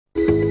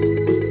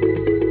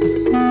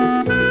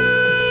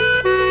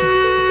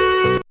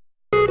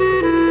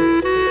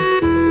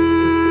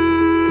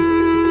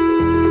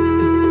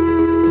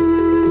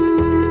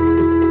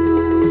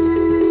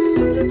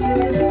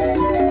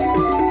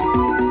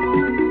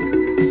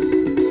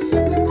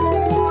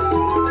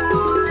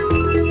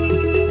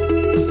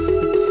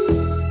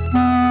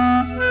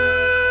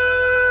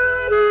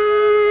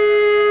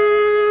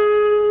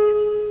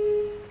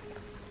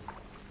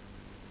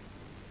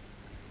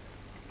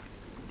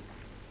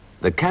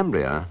The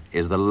Cambria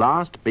is the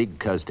last big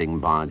coasting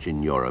barge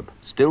in Europe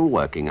still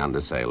working under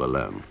sail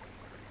alone.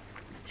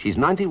 She's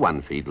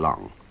 91 feet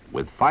long,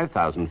 with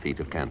 5,000 feet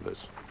of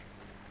canvas.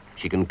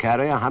 She can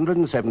carry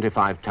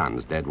 175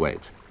 tons dead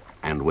weight,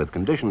 and with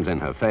conditions in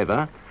her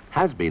favor,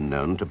 has been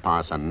known to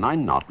pass a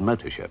 9-knot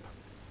motor ship.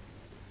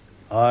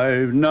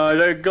 I've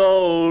neither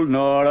gold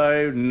nor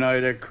I've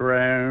neither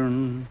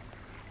crown,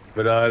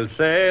 but I'll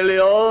sail the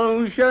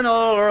ocean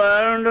all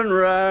round and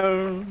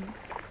round.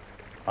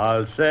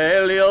 I'll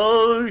sail the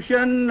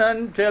ocean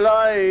until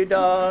I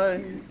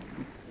die.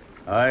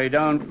 I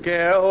don't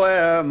care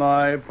where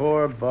my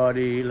poor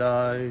body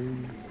lies.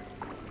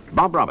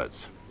 Bob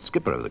Roberts,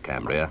 skipper of the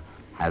Cambria,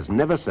 has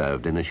never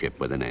served in a ship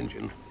with an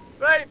engine.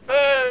 Right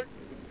bird.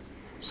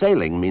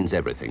 Sailing means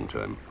everything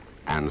to him,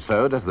 and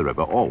so does the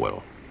River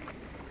Orwell.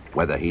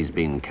 Whether he's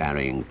been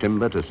carrying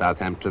timber to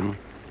Southampton,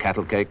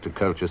 cattle cake to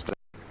Colchester,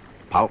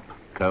 pulp,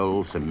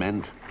 coal,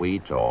 cement,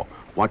 wheat, or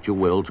what you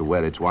will to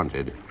where it's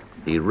wanted,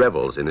 he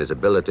revels in his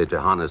ability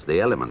to harness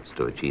the elements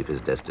to achieve his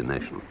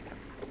destination.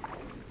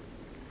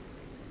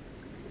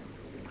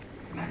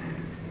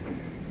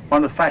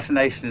 One of the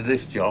fascinations of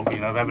this job, you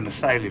know, of having a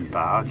sailing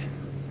barge,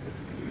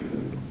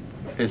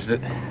 is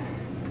that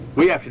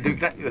we have to do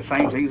exactly the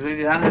same things we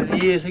did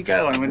 100 years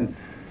ago. I mean,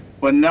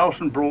 when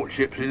Nelson brought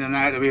ships in and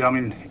out of it, I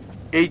mean,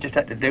 he just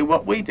had to do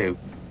what we do.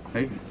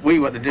 We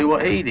had to do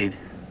what he did.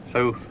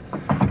 So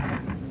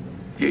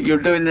you're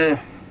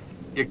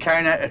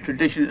carrying out a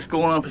tradition that's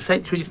gone on for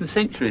centuries and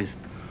centuries.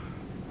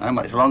 How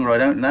much longer, I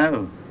don't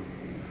know.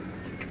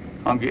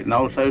 I'm getting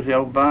old, so's the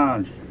old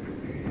barge.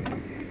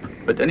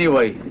 But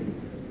anyway,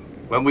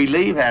 when we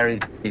leave Harry,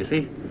 you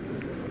see,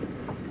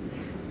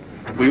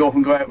 we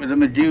often go out with the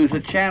Medusa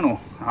Channel.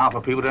 Half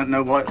of people don't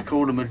know why it's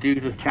called the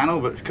Medusa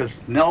Channel, but it's because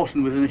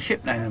Nelson was in a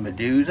ship named the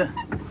Medusa,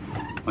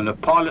 when the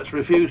pilots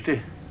refused to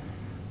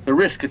the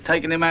risk of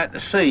taking him out to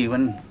sea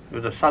when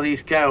there was a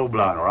southeast gale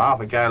blowing, or half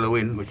a gale of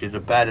wind, which is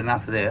bad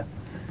enough there.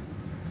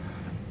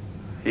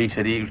 He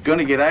said he was going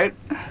to get out,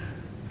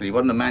 but he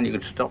wasn't a man you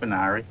could stop in a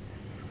hurry.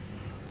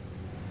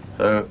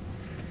 So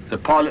the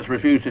pilots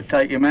refused to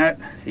take him out.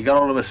 He got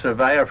hold of a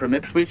surveyor from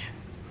Ipswich.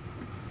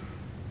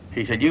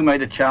 He said, you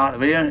made a chart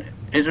of here.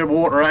 Is there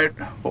water out,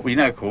 what we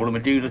now call the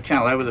Medusa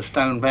Channel, over the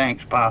stone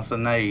banks past the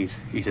Naze?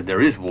 He said, there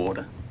is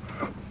water.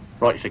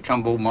 Right, he said, come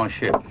aboard my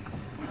ship.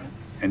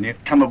 And you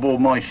come aboard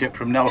my ship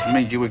from Nelson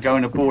means you were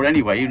going aboard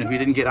anyway, even if you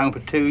didn't get home for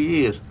 2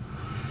 years.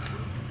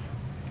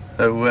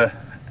 So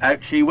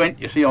out she went,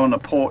 you see, on the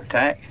port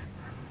tack,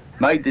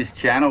 made this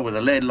channel with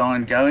a lead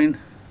line going.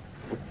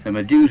 The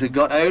Medusa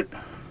got out,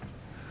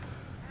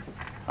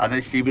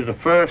 and she was the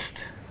first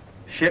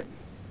ship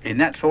in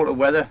that sort of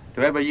weather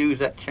to ever use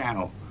that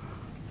channel.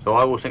 So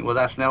I always think, well,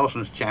 that's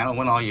Nelson's channel.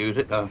 When I use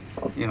it,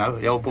 you know,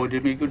 the old boy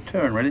did me a good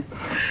turn, really.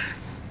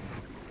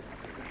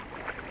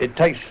 It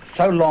takes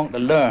so long to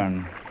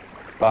learn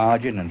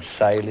barging and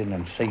sailing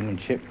and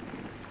seamanship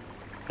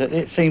that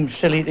it seems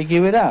silly to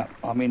give it up.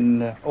 I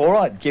mean, all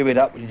right, give it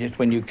up just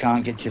when you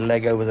can't get your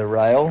leg over the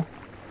rail,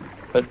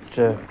 but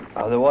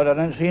otherwise I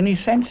don't see any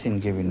sense in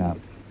giving up.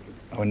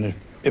 I mean,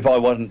 if I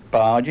wasn't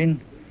barging,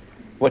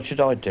 what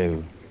should I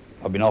do?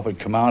 I've been offered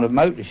command of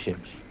motor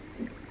ships.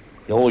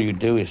 All you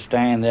do is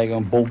stand there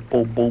going boom,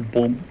 boom, boom,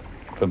 boom,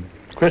 from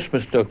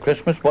Christmas to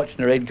Christmas,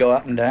 watching the head go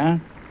up and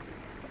down.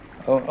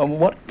 And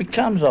what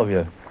becomes of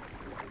you?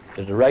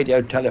 There's a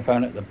radio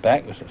telephone at the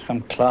back. There's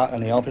some clerk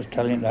in the office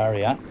telling you to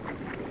hurry up.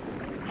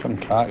 Some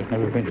clerk has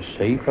never been to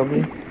sea,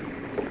 probably.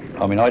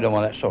 I mean, I don't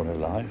want that sort of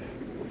life.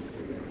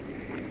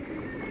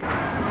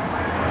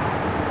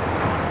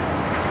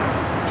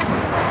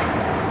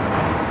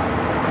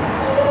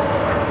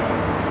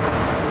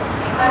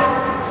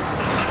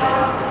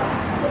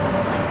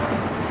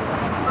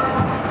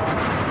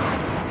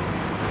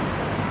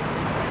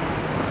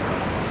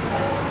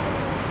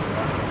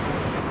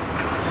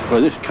 Well,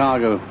 this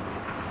cargo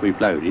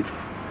we've loaded,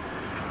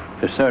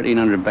 there's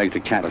 1,300 bags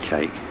of cattle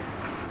cake,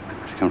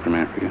 which come from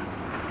Africa.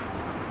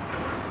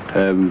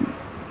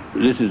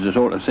 This is the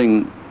sort of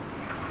thing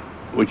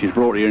which is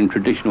brought here in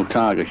traditional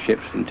cargo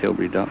ships in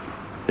Tilbury Dock.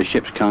 The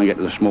ships can't get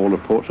to the smaller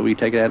ports, so we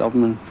take it out of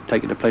them and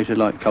take it to places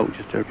like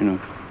Colchester, you know.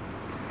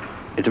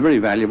 It's a very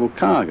valuable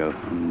cargo,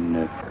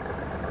 and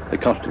the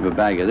cost of a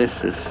bag of this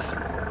is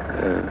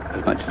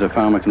as much as a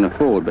farmer can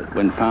afford, but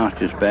when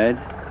pasture's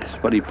bad,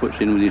 it's what he puts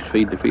in with his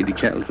feed to feed the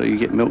cattle, so you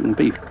get milk and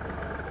beef.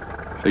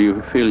 So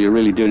you feel you're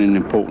really doing an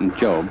important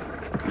job.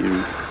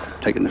 You're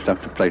taking the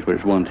stuff to the place where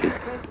it's wanted.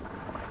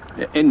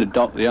 In the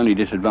dock, the only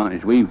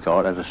disadvantage we've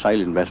got as a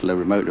sailing vessel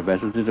over motor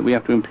vessels is that we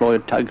have to employ a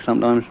tug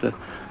sometimes to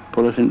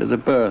pull us into the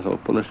berth or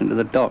pull us into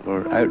the dock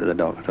or out of the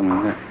dock or something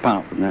like that.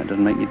 Apart from that, it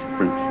doesn't make any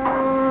difference.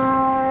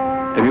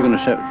 If you're going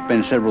to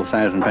spend several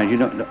 £1,000s, you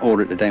don't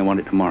order it today and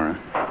want it tomorrow.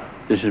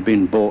 This has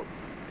been bought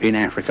in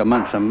Africa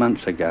months and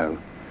months ago.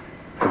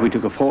 If we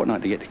took a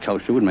fortnight to get to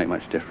coast, it wouldn't make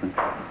much difference.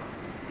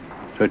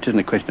 So it isn't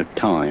a question of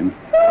time.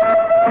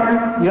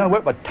 You don't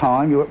work by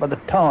time, you work by the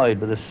tide,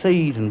 by the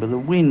season, by the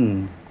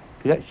wind.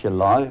 That's your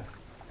life.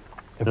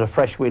 If there's a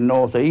fresh wind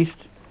northeast,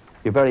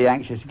 you're very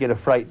anxious to get a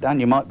freight done,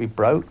 you might be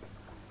broke.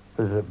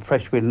 there's a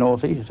fresh wind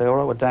northeast, you say, all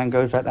right, well, down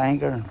goes that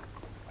anchor.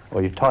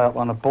 Or you tie up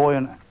on a buoy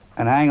and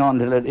hang on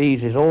till it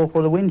eases off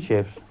or the wind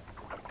shifts.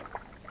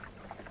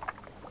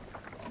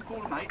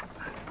 Call him, mate.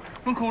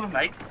 Don't call him,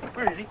 mate.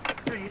 Where is he?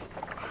 There he is.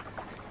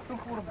 Don't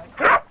call him, mate.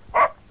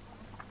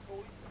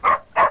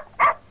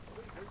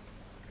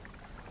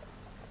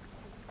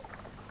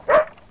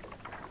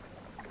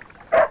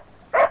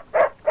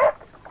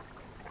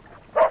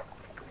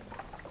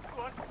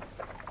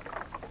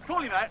 Call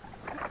him, mate.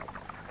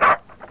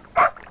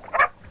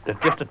 There's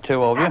just the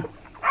two of you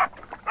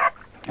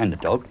and the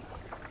dog.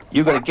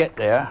 You've got to get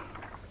there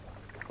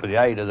with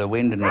the aid of the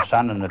wind and the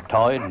sun and the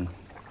tide and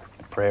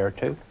a prayer or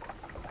two.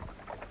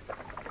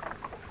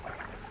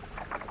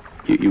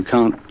 You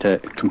can't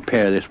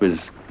compare this with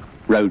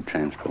road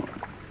transport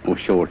or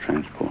shore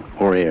transport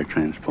or air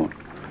transport.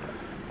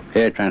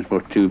 Air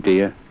transport too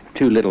dear,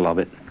 too little of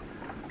it.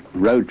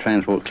 Road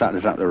transport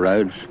clatters up the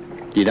roads.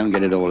 You don't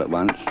get it all at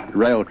once.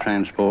 Rail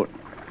transport,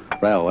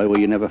 railway, well,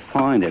 you never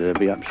find it. It'll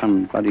be up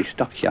some bloody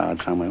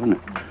stockyard somewhere, wouldn't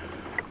it?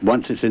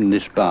 Once it's in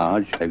this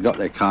barge, they've got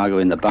their cargo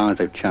in the barge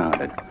they've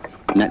chartered.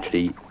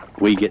 Naturally,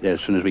 we get there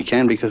as soon as we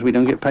can because we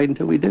don't get paid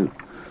until we do.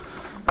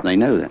 They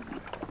know that.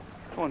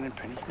 Come on then,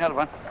 Penny. Another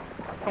one.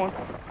 Come on.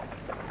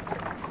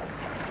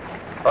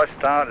 I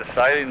started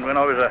sailing when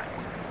I was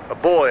a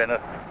boy in a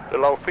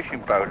little old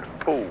fishing boat,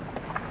 a pool.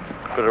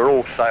 Because they were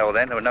all sail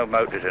then, there were no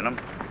motors in them.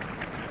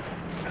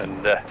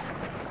 And the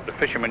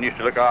fishermen used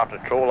to look after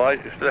the trawl, I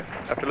used to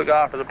have to look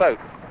after the boat.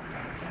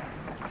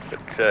 But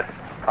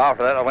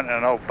after that I went in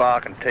an old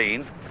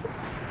barkentine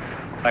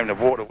named the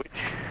Water Witch,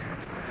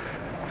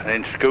 and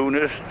then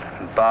schooners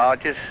and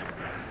barges,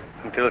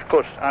 until of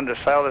course under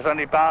sail there's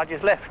only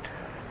barges left.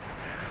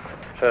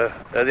 So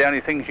they're the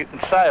only things you can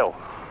sail.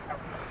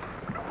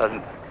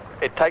 And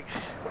it takes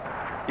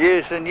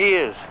years and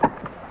years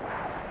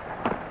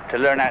to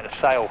learn how to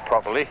sail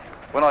properly.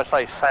 When I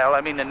say sail,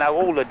 I mean to know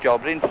all the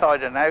jobs,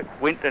 inside and out,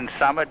 winter and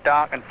summer,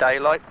 dark and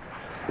daylight,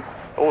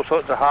 all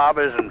sorts of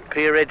harbours and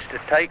pier heads to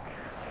take.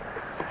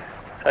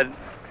 And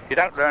you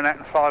don't learn that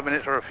in 5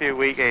 minutes or a few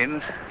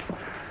weekends.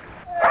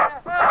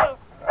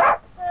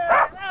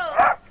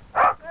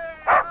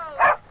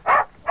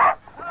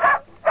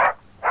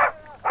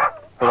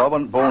 Well, I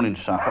wasn't born in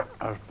Suffolk,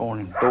 I was born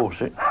in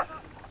Dorset.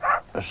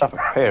 The Suffolk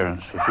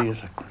parents, you see, is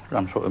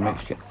some sort of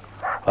mixture.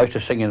 I used to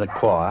sing in the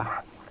choir,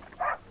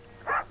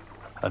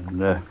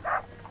 and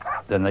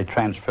then they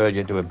transferred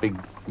you to a big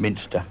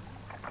minster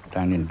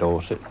down in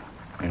Dorset,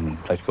 in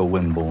a place called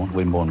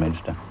Wimborne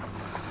Minster.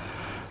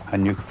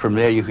 And from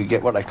there you could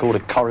get what they called a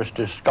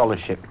chorister's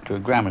scholarship to a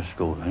grammar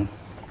school then.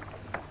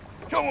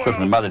 Because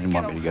my mother didn't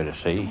want me to go to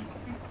sea,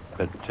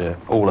 but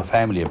all the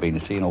family had been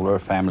to sea, and all her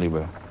family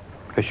were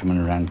fishermen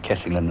around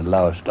Kessingland and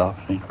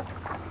Lowestoft, see.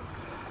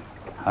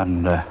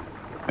 And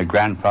my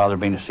grandfather had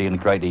been to sea in the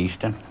Great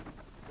Eastern.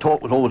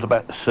 Talk was always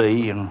about the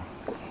sea, and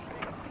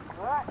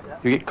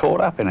you get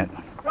caught up in it.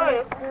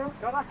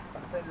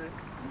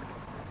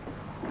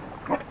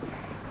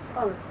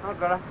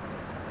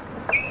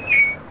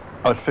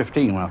 I was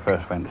 15 when I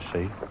first went to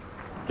sea,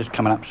 just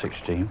coming up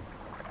 16.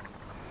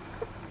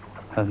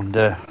 And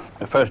the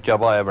first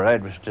job I ever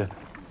had was to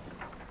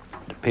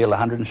peel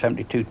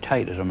 172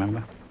 taters, I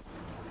remember.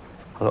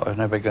 I thought I was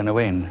never going to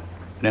win.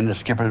 And then the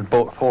skipper had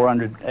bought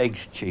 400 eggs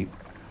cheap.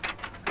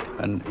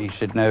 And he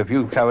said, now, if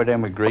you cover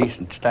them with grease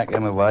and stack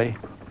them away,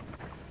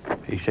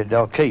 he said,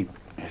 they'll keep.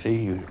 You see,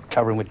 you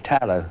cover them with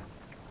tallow.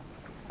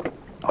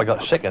 I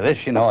got sick of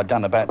this, you know. I'd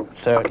done about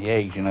 30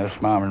 eggs, you know,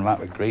 smarring them up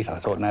with grease. I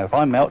thought, now, if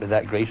I melted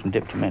that grease and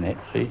dipped them in it,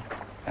 see,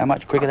 how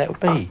much quicker that would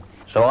be.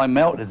 So I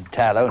melted the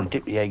tallow and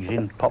dipped the eggs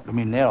in, popped them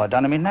in there. I'd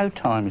done them in no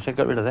time. He said,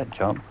 got rid of that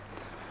job.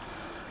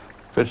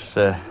 Because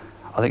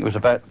I think it was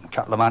about a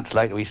couple of months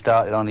later we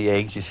started on the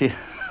eggs, you see.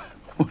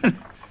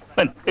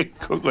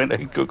 when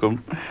they cook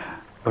them,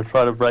 I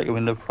try to break them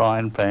in the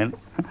frying pan.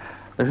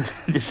 There's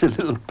just a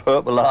little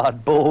purple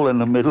hard ball in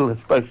the middle that's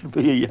supposed to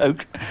be a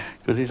yolk,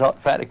 because it's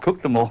hot fat to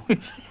cook them all.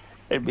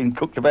 They've been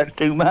cooked about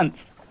 2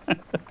 months.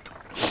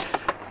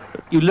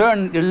 You're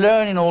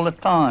learning all the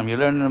time. You're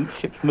learning the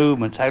ship's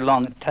movements, how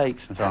long it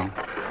takes and so on.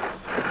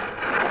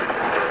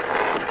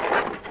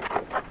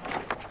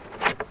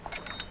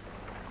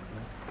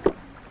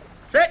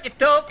 Set your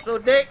topsail,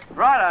 Dick.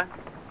 Righto.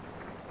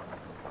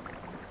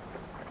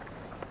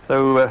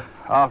 So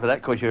after that,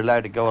 of course, you're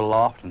allowed to go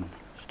aloft and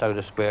stow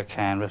the spare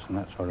canvas and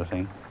that sort of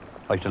thing.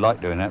 I used to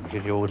like doing that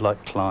because you always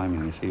like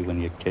climbing, you see,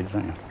 when you're kids,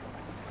 don't you?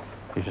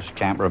 You just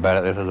scamper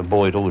about it. The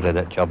boys always had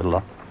that job a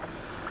lot.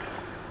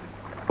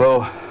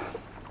 Well,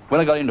 when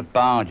I got into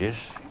barges,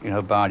 you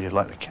know, barges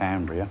like the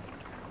Cambria,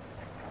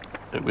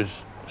 it was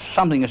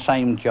something the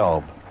same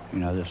job, you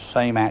know, the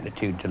same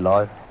attitude to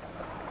life.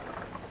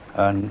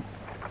 And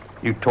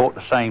you taught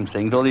the same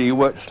things, although you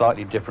worked a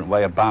slightly different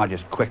way. A barge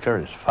is quicker,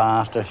 it's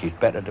faster, she's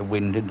better to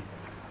winded.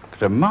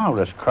 It's a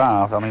marvellous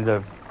craft. I mean,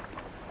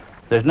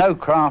 there's no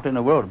craft in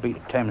the world to beat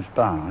a Thames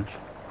barge,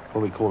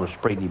 what we call a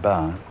spreedy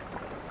barge.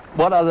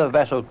 What other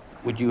vessel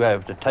would you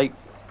have to take,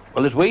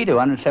 well, as we do,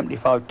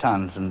 175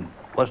 tons, and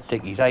what's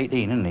Dick, he's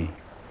 18, isn't he?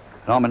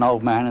 And I'm an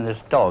old man and there's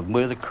a dog, and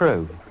we're the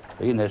crew.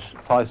 And there's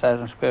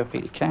 5,000 square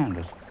feet of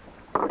canvas.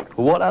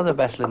 Well, what other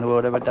vessel in the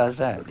world ever does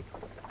that?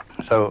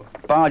 So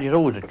barges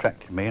always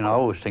attracted me, and I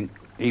always think,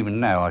 even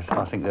now,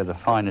 I think they're the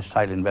finest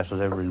sailing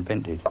vessels ever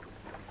invented.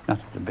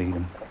 Nothing to beat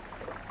them.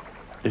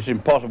 It's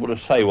impossible to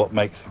say what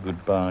makes a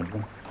good barge,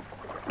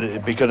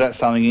 because that's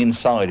something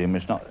inside him.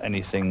 It's not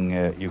anything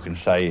you can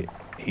say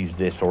he's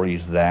this or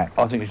he's that.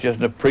 I think it's just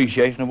an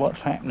appreciation of what's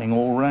happening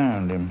all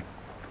around him.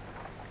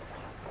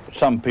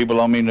 Some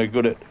people, I mean, are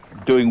good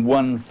at doing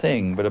one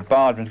thing, but a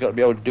bargeman's got to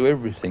be able to do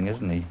everything,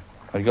 isn't he?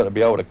 He's got to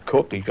be able to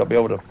cook, he's got to be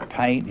able to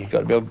paint, he's got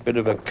to be a bit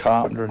of a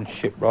carpenter and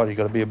shipwright, he's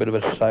got to be a bit of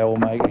a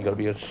sailmaker, he's got to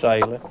be a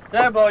sailor.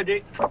 Stand by,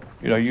 Dick.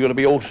 You know, you've got to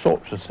be all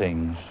sorts of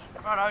things.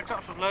 Righto,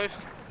 tops of loose.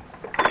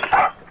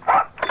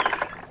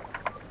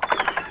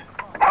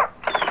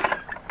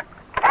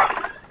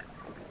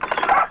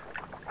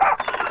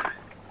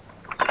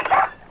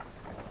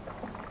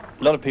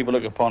 A lot of people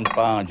look upon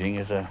barging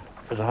as a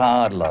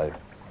hard life,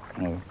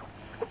 you know,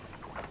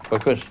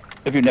 because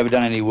if you've never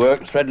done any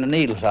work, threading a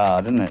needle's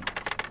hard, isn't it?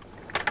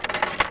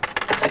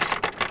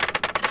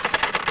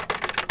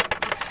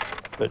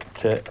 But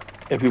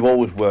if you've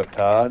always worked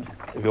hard,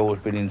 if you've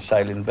always been in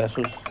sailing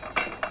vessels,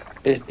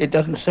 it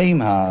doesn't seem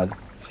hard.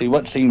 See,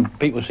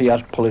 people see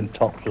us pulling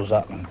topsails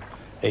up and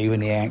even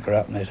the anchor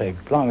up, and they say,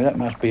 blimey, that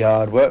must be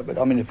hard work. But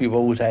I mean, if you've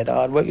always had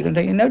hard work, you don't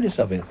take any notice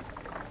of it.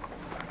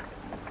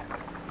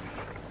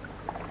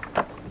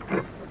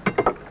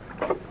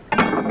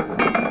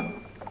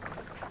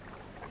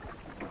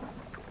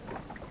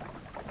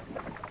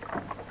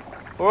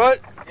 All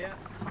right? Yeah.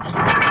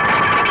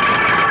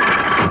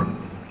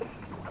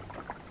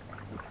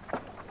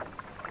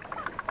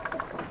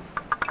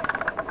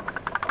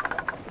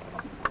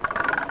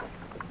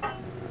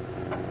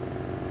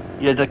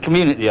 There's a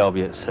community of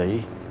you at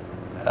sea,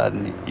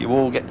 and you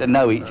all get to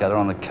know each other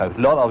on the coast.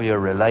 A lot of you are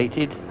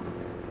related.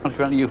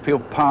 Consequently, you feel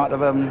part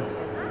of a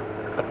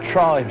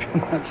tribe,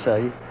 you might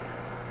say,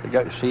 to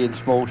go to sea in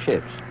small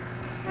ships.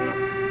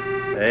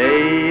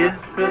 A is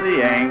for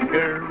the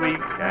anchor we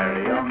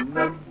carry on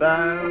the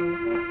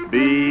bow.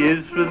 B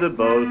is for the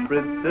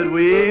bowsprit that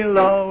we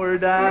lower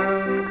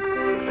down.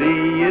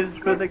 C is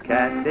for the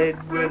cathead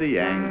where the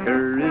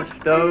anchor is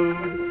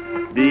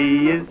stowed.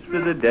 D is for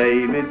the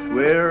davits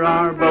where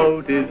our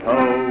boat is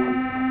hove.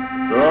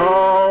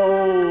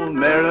 So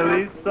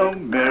merrily, so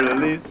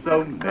merrily,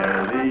 so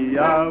merrily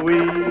are we.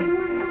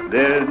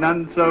 There's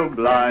none so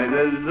blithe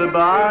as a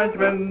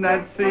bargeman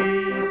at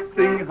sea.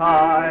 Sing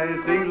high,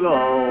 sing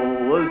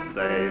low, a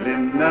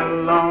sailing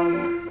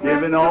along.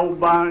 Give an old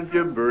barge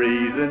a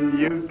breeze and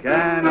you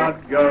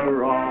cannot go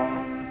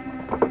wrong.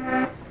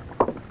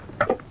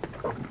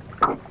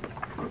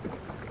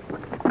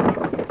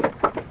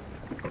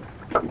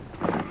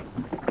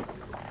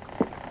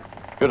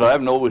 Because I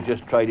haven't always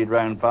just traded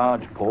round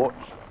barge ports.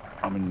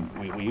 I mean,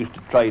 we used to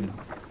trade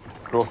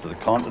across to the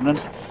continent,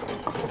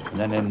 and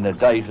then in the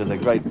days of the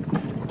Great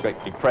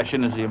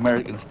Depression, as the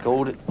Americans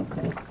called it,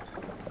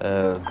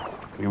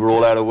 we were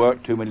all out of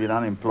work, 2 million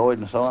unemployed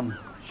and so on,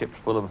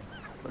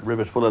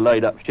 rivers full of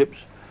laid-up ships.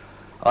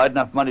 I had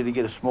enough money to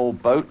get a small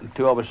boat, and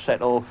two of us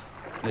set off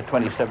in a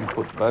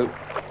 27-foot boat,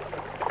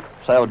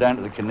 sailed down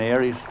to the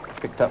Canaries,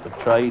 picked up the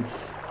trades,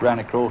 ran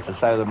across to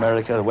South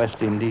America, the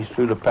West Indies,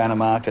 through the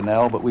Panama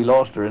Canal, but we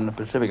lost her in the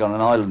Pacific on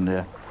an island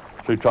there,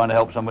 through trying to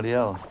help somebody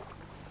else.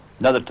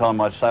 Another time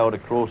I sailed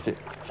across the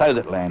South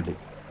Atlantic,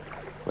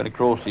 went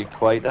across the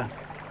equator,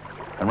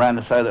 and ran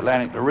the South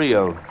Atlantic to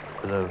Rio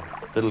with a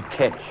little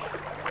ketch.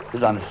 It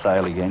was under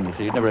sail again, you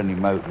see, never had any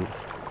motors.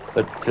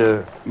 But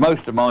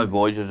most of my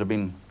voyages have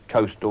been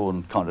coastal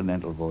and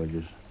continental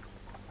voyages.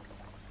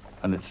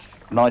 And it's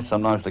nice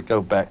sometimes to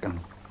go back and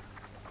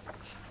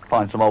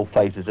find some old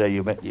faces there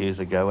you met years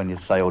ago when you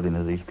sailed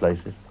into these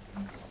places.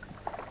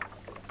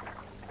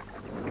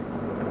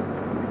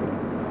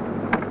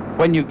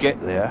 When you get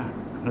there,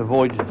 the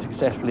voyage is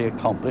successfully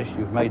accomplished,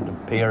 you've made the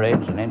pier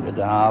ends and entered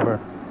the harbour.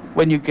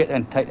 When you get there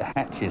and take the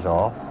hatches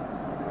off,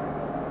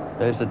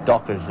 there's the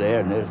dockers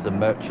there and there's the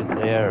merchant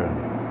there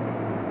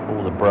and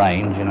all the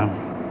brains, you know.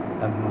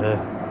 And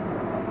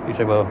you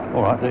say, well,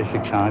 all right, there's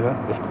your cargo,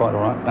 it's quite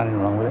all right, nothing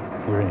wrong with it,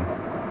 we're in.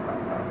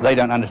 They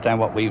don't understand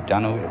what we've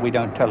done, and we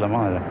don't tell them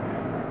either.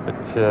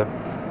 But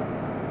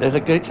there's a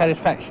great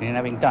satisfaction in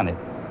having done it.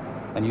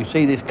 And you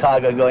see this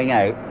cargo going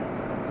out,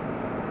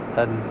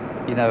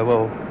 and, you know,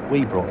 well,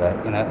 we brought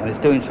that, you know, and it's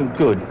doing some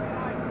good.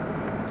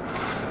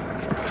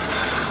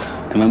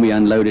 And when we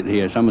unload it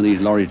here, some of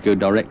these lorries go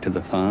direct to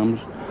the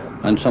farms,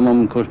 and some of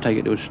them, of course, take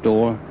it to a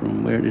store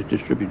from where it is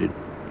distributed.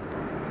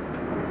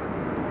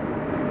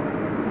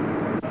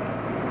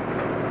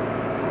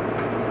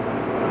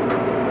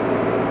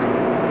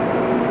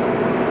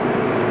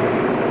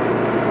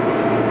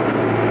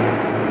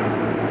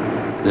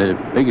 The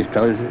biggest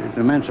trouble is the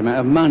immense amount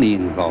of money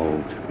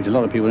involved, which a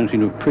lot of people don't seem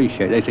to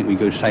appreciate. They think we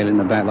go sailing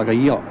about like a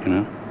yacht, you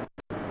know.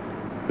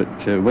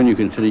 But when you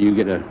consider you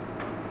get a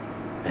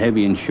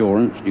heavy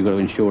insurance, you've got to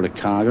insure the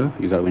cargo,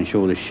 you've got to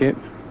insure the ship,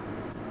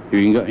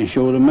 you've got to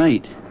insure the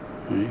mate.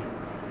 You know?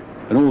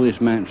 And all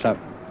this mounts up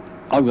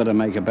I've got to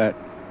make about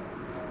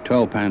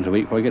 £12 a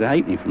week before I get a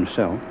halfpenny for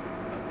myself.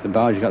 The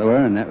barge's got to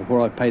earn that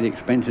before I pay the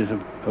expenses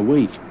of a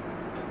week.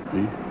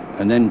 Yeah?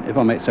 And then if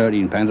I make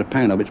 £13, a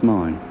pound of it's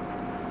mine.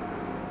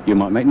 You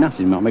might make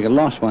nothing, you might make a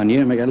loss one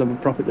year and make a little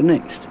profit the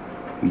next.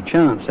 You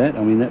chance that,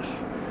 I mean that's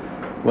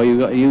where you've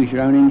got to use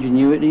your own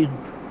ingenuity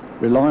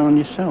and rely on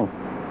yourself.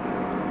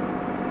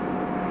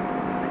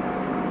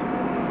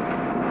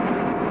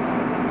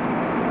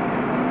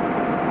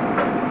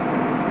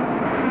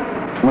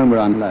 When we're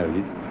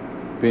unloaded,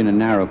 being a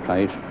narrow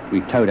place,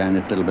 we tow down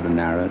this little bit of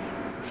narrows,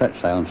 set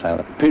sail and sail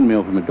up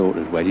Pinmill for my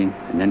daughter's wedding,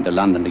 and then to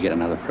London to get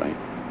another freight.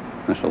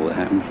 That's all that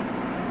happens.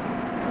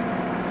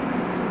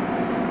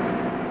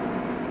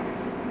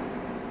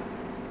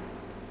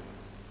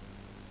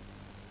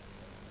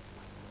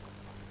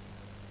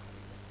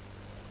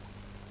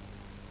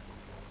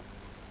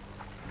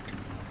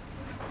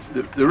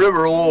 The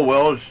River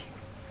Orwell's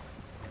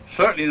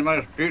certainly the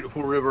most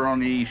beautiful river on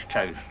the east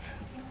coast.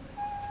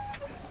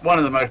 One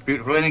of the most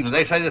beautiful in England.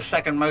 They say the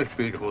second most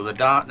beautiful, the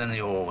Dart and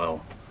the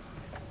Orwell.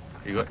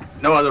 You've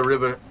got no other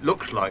river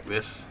looks like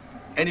this,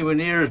 anywhere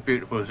near as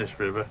beautiful as this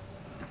river,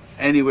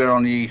 anywhere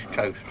on the east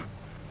coast,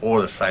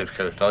 or the south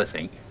coast, I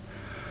think.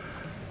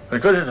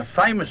 Because it's a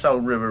famous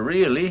old river,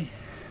 really.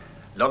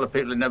 A lot of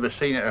people have never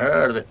seen it or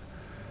heard of it.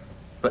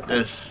 But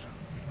there's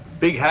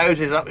big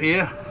houses up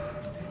here.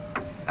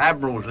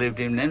 Admirals lived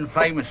in then,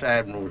 famous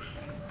admirals.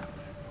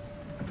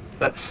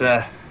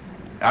 That's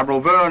Admiral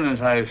Vernon's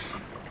house.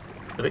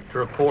 The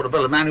Victor of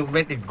Portobello, the man who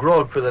invented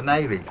grog for the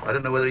Navy. I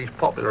don't know whether he's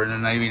popular in the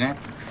Navy now.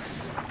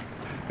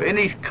 But in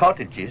these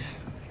cottages,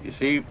 you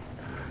see,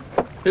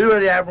 this is where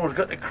the Admirals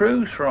got the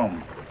crews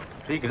from.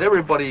 See, because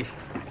everybody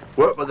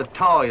worked with the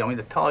tide. I mean,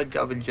 the tide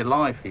governs your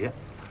life here.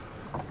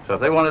 So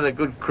if they wanted a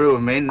good crew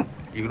of men,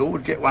 you could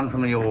always get one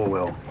from the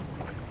Orwell.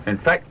 In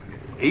fact,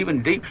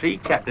 even deep sea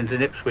captains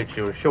in Ipswich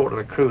who were short of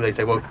a crew, they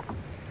say, well,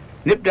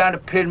 nip down to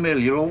Pinmill,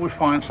 you'll always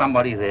find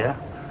somebody there.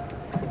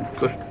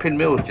 Because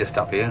Pinmill's just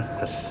up here.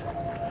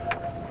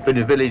 There's been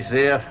a village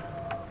there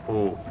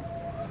for,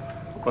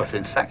 well,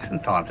 since Saxon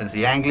times, since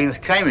the Anglians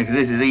came in,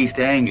 because this is East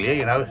Anglia,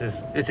 you know,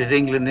 this is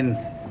England in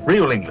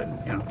real England,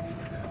 you know.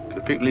 The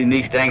people in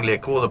East Anglia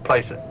call the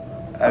place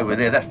over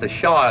there, that's the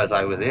Shires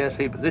over there,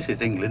 see, but this is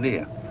England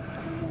here.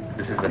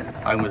 This is the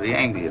home of the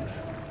Anglians.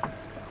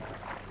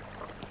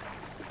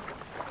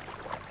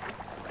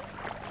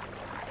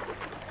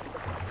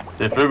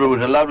 This river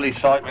was a lovely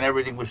sight when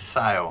everything was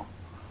sail.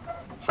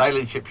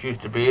 Sailing ships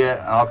used to be here,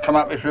 and I've come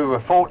up this river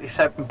with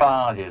 47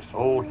 barges,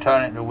 all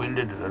turning to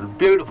windward. It's a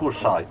beautiful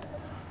sight.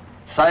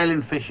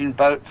 Sailing, fishing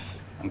boats,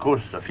 and of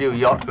course a few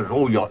yachts, there's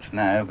all yachts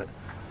now, but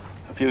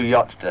a few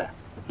yachts to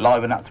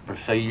liven up the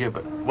procedure.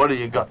 But what have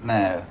you got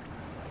now?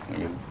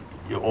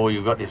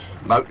 You've got this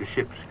motor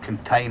ships,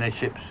 container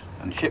ships,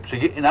 and ships are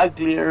getting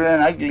uglier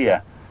and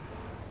uglier.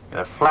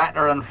 They're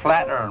flatter and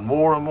flatter and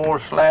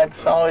more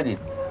slab-sided.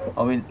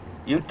 I mean,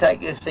 you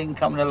take this thing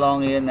coming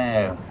along here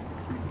now.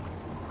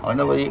 I don't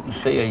know whether you can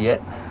see her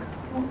yet,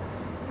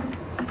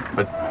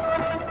 but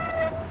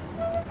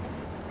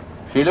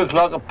she looks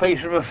like a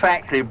piece of a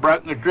factory,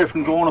 broken adrift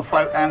and going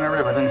afloat down the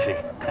river, doesn't she?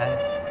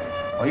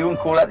 Well, you wouldn't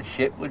call that a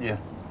ship, would you?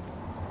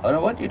 I don't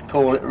know what you'd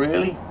call it,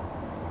 really.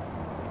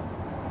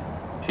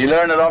 She'll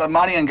earn a lot of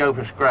money and go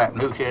for scrap,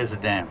 and who cares a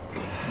damn?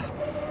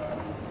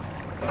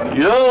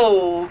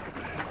 Yo!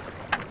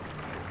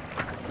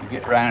 You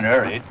get round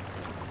her, it.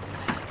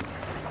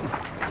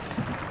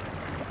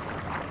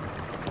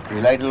 If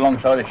you laid it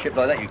alongside a ship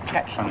like that, you'd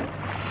catch something.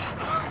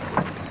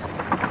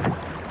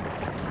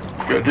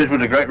 This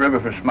was a great river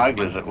for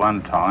smugglers at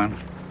one time.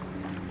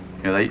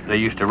 You know, they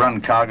used to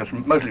run cargoes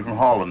mostly from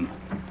Holland.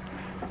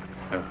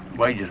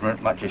 Wages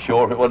weren't much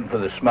ashore. If it wasn't for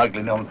the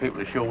smuggling on,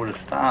 people ashore would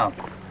have starved.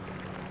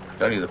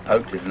 It's only the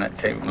poachers and that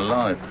kept them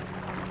alive.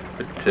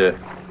 But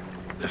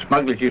the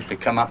smugglers used to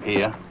come up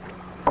here.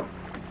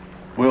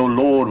 Will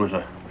Lord was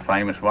a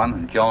famous one,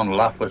 and John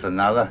Luff was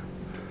another.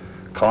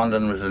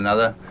 Condon was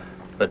another.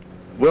 But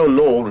Will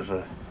Lord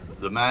was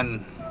the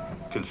man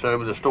concerned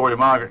with the story of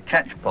Margaret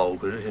Catchpole,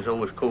 because this is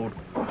always called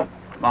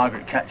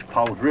Margaret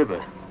Catchpole's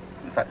River.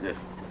 In fact, there's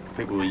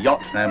people with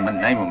yachts now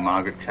name them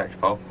Margaret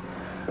Catchpole.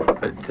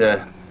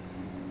 But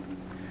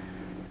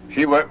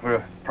she worked for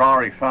a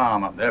priory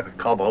farm up there for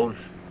Cobbles,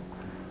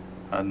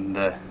 and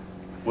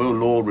Will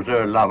Lord was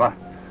her lover,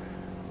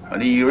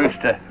 and he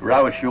used to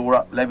row ashore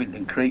up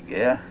Levington Creek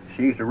here.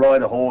 She used to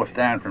ride a horse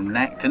down from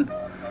Nacton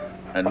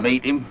and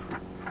meet him,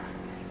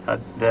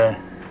 and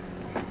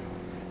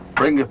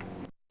bring her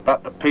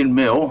up to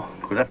Pinmill,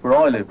 because that's where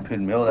I live,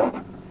 Pinmill,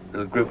 that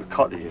little group of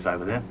cottages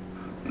over there,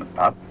 and the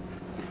pub,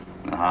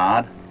 and the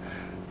hard.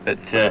 But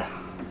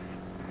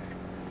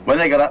when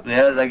they got up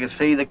there, they could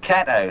see the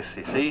cat house,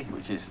 you see,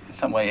 which is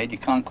some way ahead. You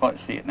can't quite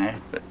see it now,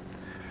 but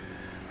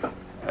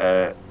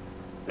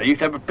they used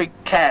to have a big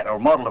cat, or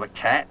model of a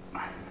cat,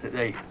 that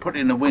they put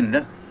in the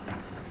window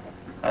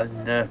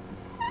and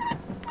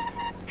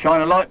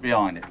shine a light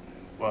behind it.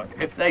 Well,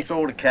 if they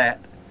saw the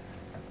cat,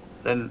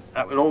 then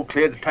that was all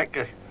clear to take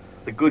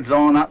the goods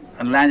on up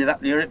and land it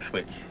up near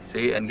Ipswich.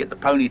 see, and get the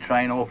pony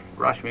train off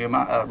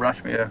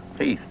Rushmere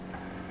Heath.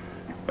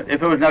 But if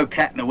there was no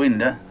cat in the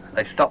window,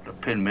 they stopped at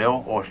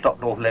Pinmill or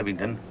stopped off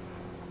Levington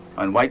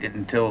and waited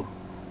until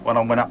one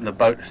of them went up in the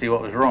boat to see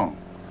what was wrong.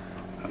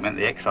 That meant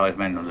the excise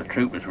men or the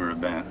troopers were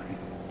about.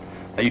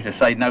 They used to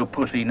say, no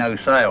pussy, no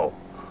sail.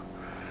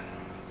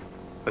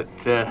 But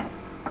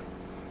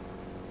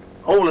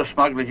all the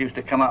smugglers used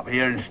to come up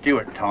here in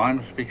Stuart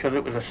times because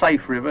it was a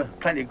safe river,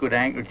 plenty of good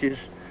anchorages,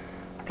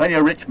 plenty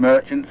of rich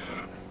merchants,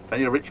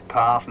 plenty of rich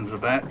parsons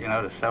about, you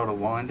know, to sell the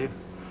wine to.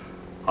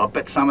 I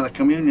bet some of the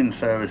communion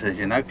services,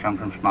 you know, come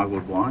from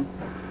smuggled wine.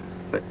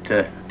 But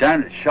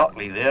down at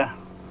Shotley there,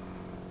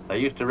 they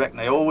used to reckon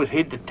they always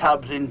hid the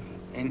tubs in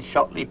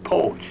Shotley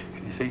Porch,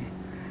 you see.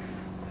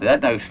 They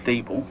had no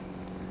steeple.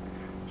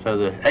 So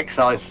the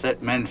excise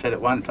men said at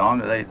one time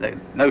that they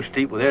no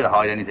steeple there to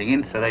hide anything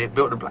in, so they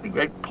built a bloody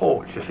great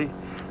porch, you see,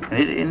 and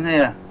hid it in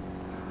there.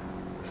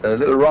 So the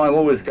little rhyme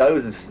always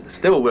goes, and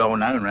still well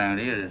known round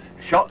here, is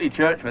Shotley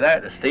Church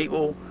without a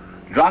steeple,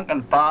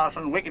 drunken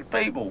parson, wicked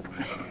people.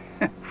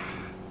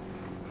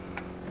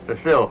 But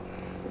still,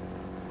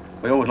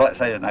 we always like to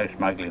say there's no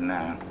smuggling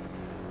now.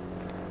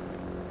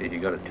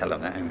 You've got to tell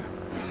them that, haven't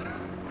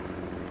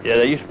you? Yeah,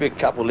 there used to be a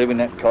couple living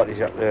in that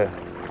cottage up there,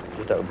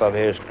 just up above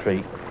Ayers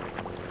Creek.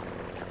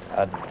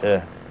 And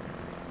the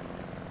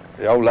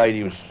old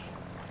lady was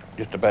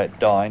just about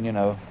dying, you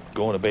know,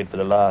 going to bed for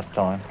the last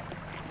time.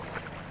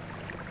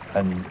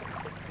 And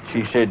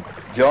she said,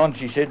 John,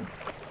 she said,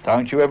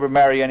 don't you ever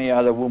marry any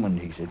other woman,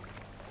 he said.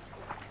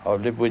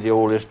 I've lived with you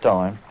all this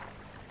time.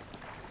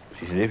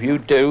 She said, if you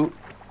do,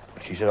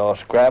 she said, I'll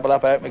scrabble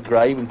up out my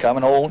grave and come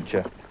and haunt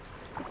you.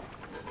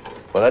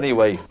 Well,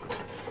 anyway,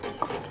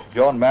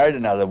 John married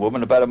another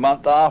woman about a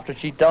month after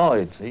she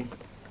died, see?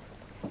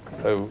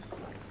 So,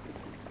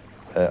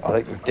 I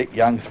think it was Dick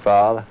Young's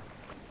father,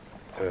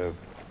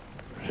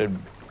 said,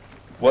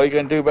 what are you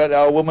going to do about the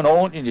old woman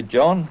haunting you,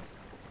 John?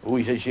 Oh,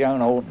 he said, she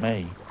won't haunt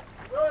me.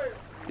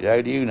 He said,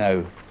 how do you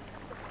know?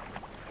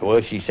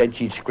 Well, she said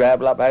she'd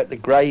scrabble up out the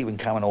grave and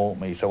come and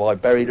haunt me, so I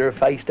buried her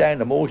face down.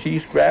 The more she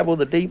scrabble,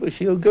 the deeper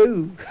she'll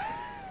go.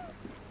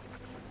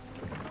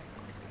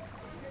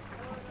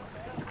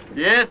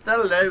 Yes,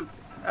 that'll do.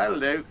 That'll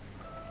do.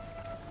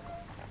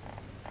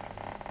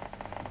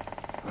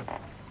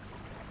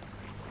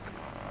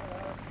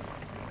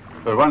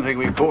 But one thing,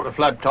 we caught the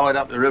flood tide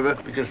up the river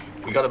because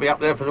we got to be up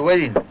there for the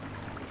wedding.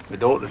 My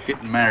daughter's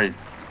getting married.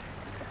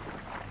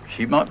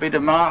 She might be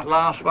the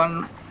last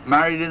one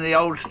married in the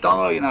old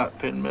style, you know, at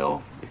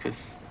Pinmill, because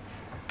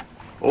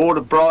all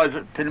the brides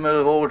at Pinmill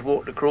have always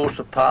walked across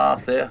the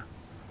path there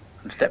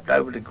and stepped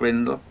over the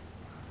grindle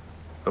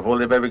before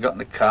they've ever got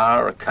in a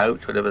car or a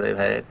coach, whatever they've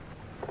had.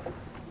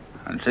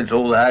 And since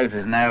all the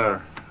houses now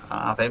are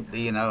half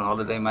empty, you know,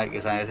 holiday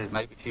makers' houses,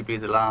 maybe she'll be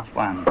the last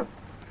one. But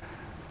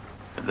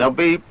there'll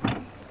be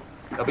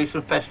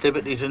some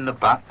festivities in the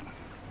back.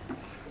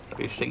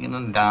 There'll be singing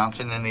and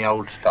dancing in the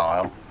old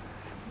style.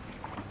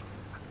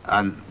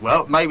 And,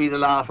 well, maybe the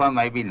last one,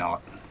 maybe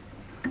not.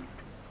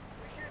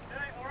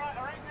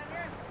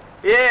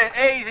 Yeah,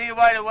 easy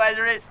way the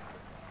weather is.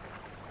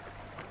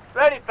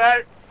 Ready,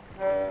 boat.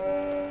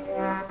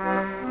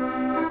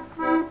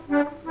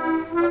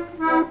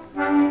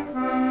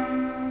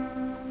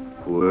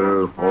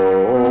 We're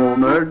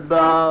homeward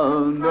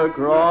bound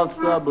across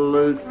the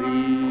blue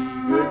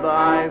sea.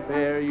 Goodbye,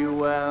 fare you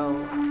well.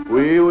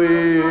 We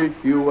wish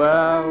you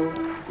well.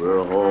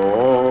 We're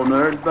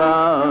homeward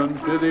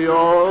bound to the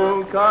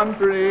old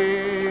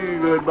country.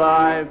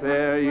 Goodbye,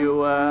 fare you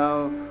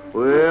well.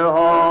 We're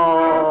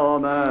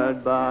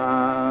homeward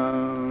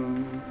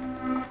bound.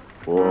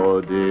 Oh,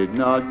 did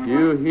not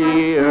you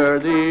hear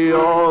the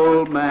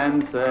old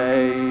man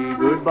say,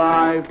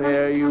 goodbye,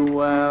 fare you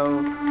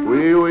well,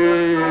 we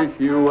wish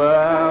you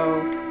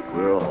well.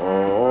 We're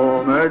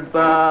homeward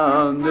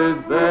bound this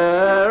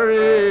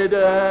very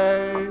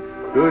day.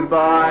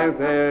 Goodbye,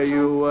 fare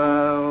you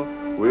well,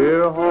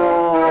 we're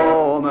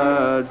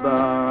homeward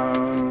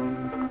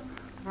bound.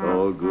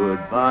 So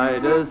goodbye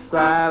to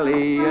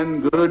Sally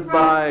and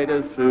goodbye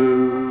to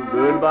Sue.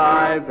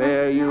 Goodbye,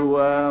 fare you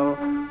well,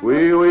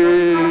 we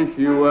wish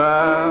you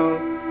well.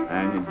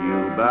 And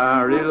you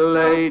married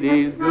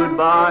ladies,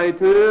 goodbye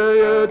to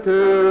you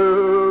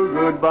too.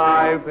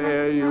 Goodbye,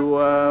 fare you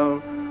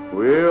well,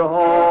 we're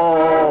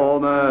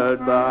homeward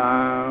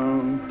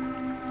bound.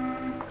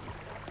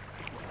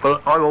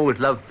 Well, I've always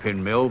loved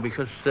Pinmill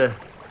because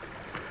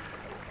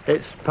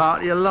it's part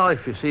of your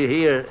life. You see,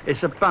 here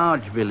it's a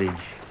barge village.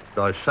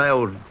 I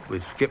sailed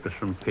with skippers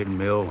from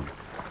Pinmill,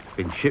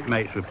 been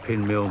shipmates with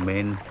Pinmill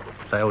men,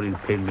 sailed in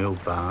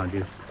Pinmill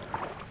barges.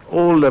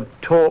 All the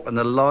talk and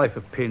the life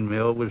of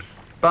Pinmill was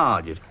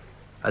barges.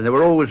 And there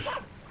were always,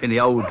 in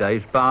the old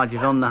days,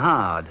 barges on the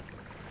hard.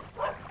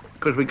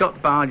 Because we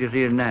got barges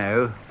here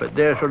now, but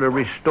they're sort of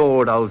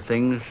restored old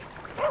things,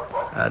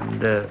 and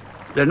they're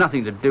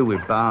nothing to do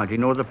with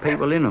barging or the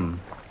people in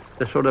them.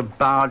 The sort of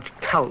barge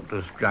cult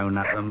has grown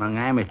up among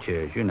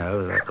amateurs, you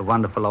know, the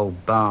wonderful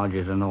old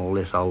barges and all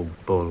this old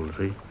bull,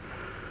 see.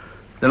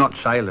 They're not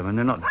sailormen,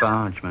 they're not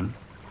bargemen.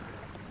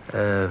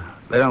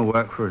 They don't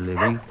work for a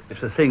living.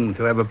 It's a thing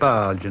to have a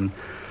barge, and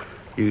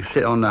you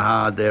sit on the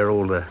hard there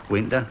all the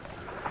winter,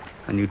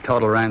 and you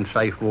toddle around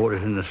safe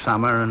waters in the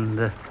summer,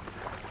 and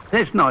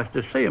it's nice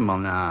to see them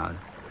on the hard.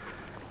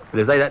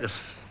 But if they had to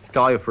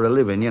sky for a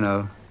living, you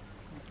know,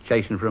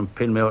 chasing from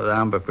Pinmill to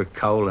Humber for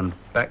coal and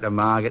back to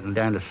Margate and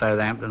down to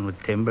Southampton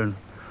with timber, and,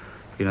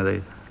 you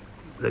know,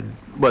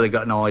 they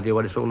got no idea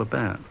what it's all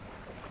about.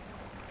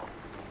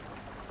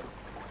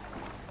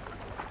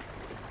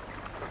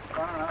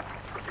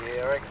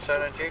 Yeah, I reckon so,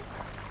 don't you?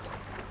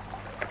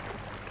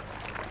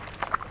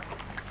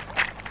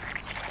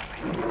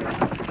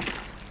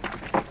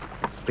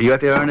 But you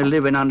have to earn a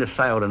living under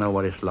sail to know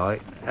what it's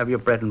like. Have your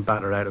bread and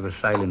butter out of a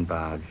sailing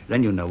barge.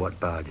 Then you'll know what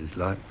barge is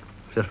like.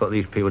 That's what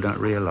these people don't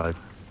realise.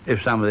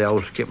 If some of the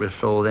old skippers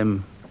saw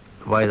them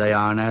the way they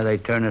are now,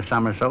 they'd turn a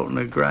somersault in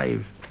their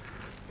graves.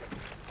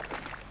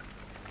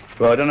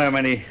 Well, I don't know how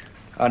many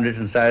hundreds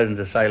and thousands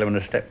of sailormen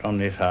have stepped on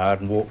this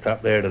hard and walked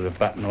up there to the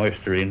Button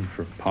Oyster Inn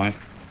for a pint.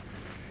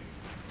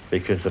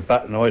 Because the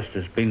Button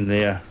Oyster's been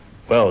there,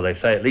 well, they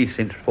say at least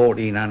since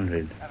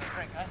 1400.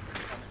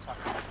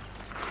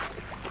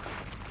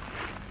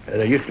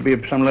 There used to be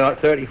something like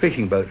 30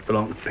 fishing boats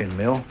belonging to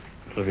Pinmill,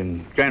 sort of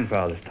in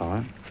grandfather's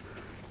time.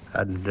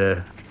 And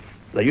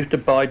they used to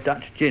buy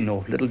Dutch gin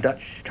or little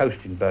Dutch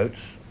coasting boats,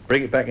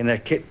 bring it back in their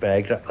kit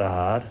bags up the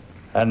hard,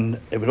 and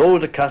it was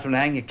always a custom to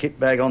hang your kit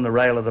bag on the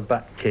rail of the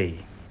butt quay.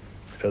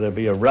 So there'd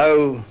be a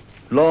row,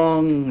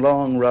 long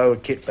row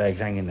of kit bags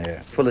hanging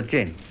there, full of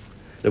gin.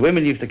 The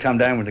women used to come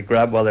down with the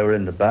grub while they were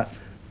in the butt,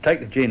 take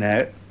the gin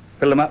out,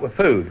 fill them up with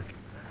food.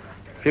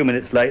 A few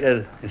minutes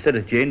later, instead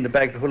of gin, the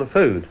bags were full of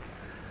food.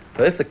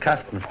 So if the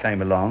customers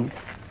came along,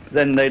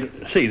 then they'd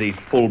see these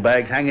full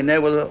bags hanging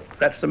there, well,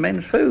 that's the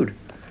men's food.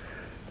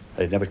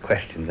 They'd never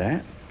questioned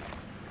that.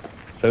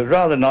 So it was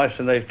rather nice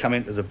when they'd come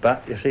into the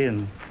butt, you see,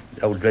 and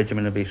the old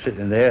dredgermen would be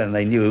sitting there, and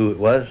they knew who it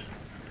was.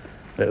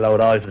 Little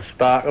old eyes would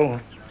sparkle.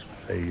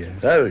 Say,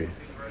 oh,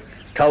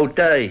 cold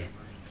day.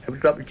 Have a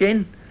drop of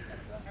gin?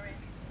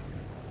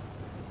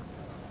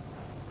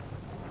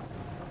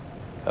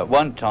 At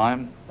one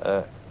time,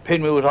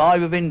 Pinmill was a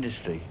hive of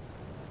industry.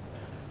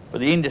 But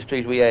the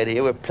industries we had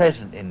here were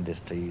pleasant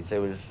industries.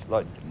 There was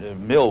like the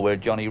mill where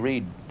Johnny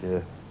Reed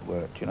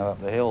worked, you know,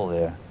 up the hill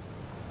there.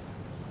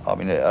 I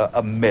mean,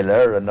 a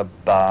miller and a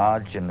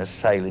barge and a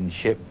sailing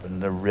ship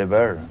and the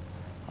river.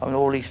 I mean,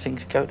 all these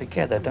things go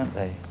together, don't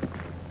they?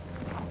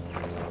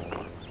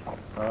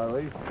 All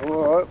right,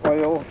 what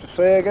you want to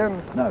say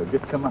again? No,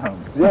 just come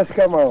home. Yes,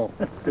 come on.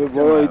 Good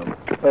boy.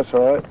 That's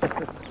all right.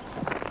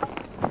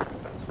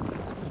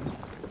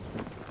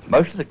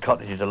 Most of the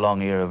cottages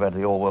along here have had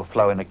the Orwell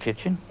flow in the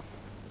kitchen.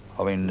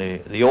 I mean,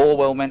 the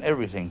Orwell meant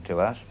everything to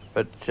us,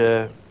 but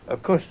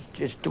of course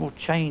it's all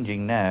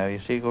changing now. You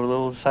see,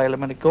 all the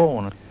sailormen are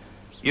gone.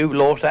 You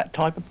lost that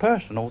type of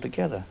person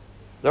altogether.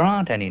 There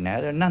aren't any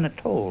now, there are none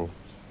at all.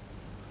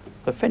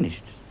 They're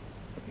finished.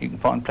 You can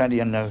find plenty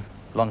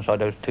alongside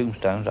those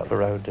tombstones up the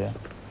road there.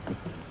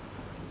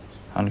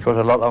 And of course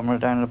a lot of them are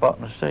down in the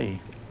bottom of the sea.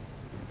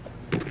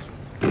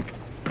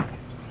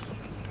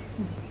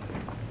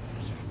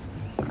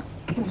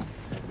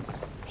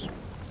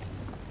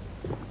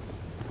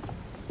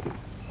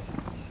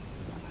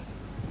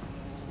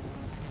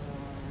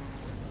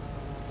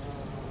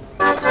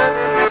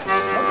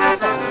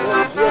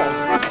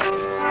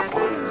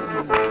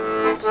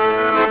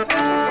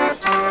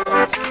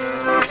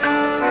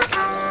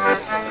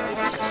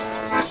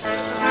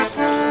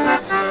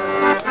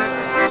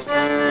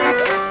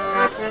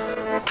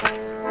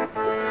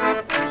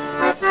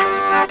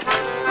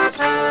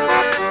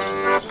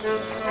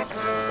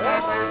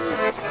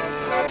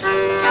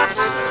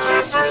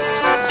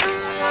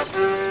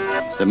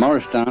 The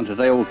Morris dancers,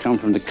 they all come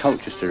from the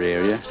Colchester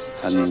area,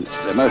 and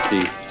they're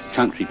mostly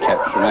country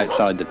chaps from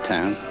outside the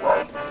town.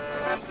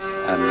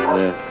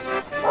 And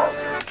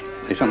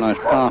they sometimes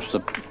pass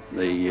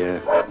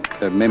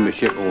the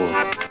membership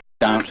or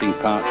dancing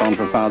parts on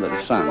from father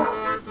to son.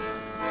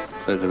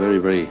 So it's a very,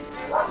 very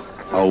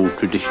old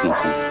traditional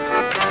thing.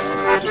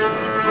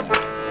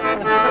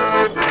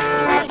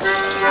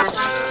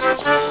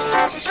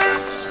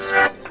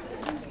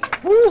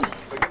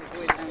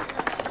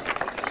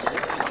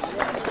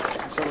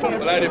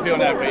 Well, how do you feel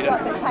now, Peter?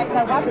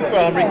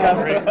 Well, I'm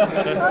recovering.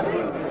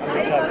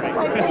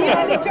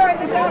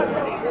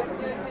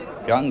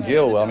 Young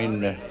Jill, I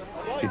mean,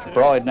 she's a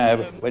bride now,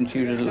 but when she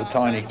was a little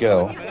tiny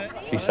girl,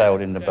 she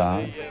sailed in the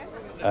barge.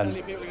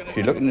 And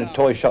she looked in the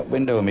toy shop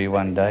window of me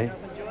one day,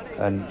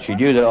 and she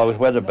knew that I was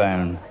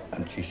weatherbound.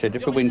 And she said,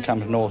 if the wind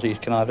comes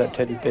northeast, can I have that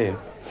teddy bear?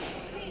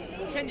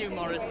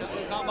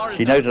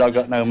 She knows that I've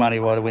got no money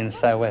while the wind's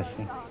southwest.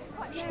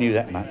 She knew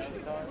that much.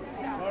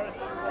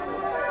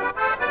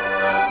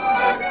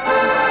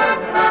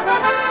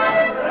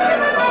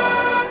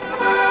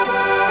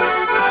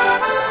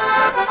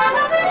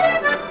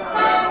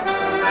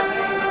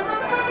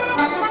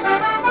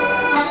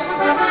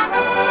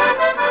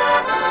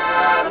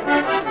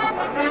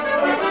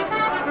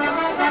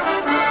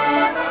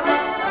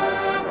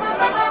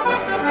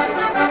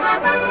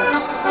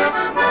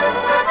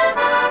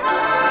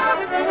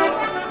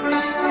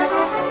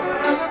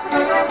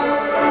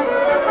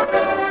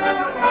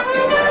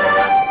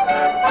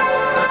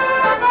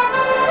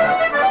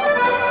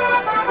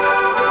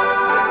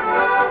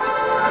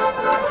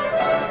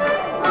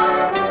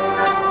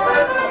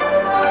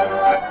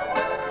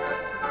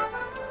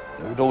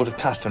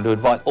 custom to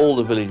invite all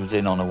the villagers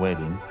in on a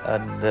wedding,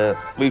 and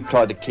we've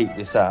tried to keep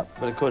this up.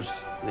 But of course,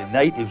 the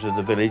natives of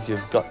the village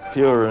have got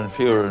fewer and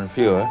fewer and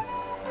fewer,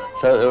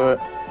 so there are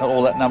not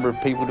all that number of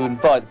people to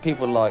invite.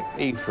 People like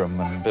Ephraim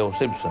and Bill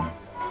Simpson.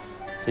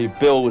 See,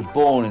 Bill was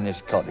born in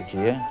this cottage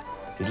here.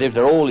 He's lived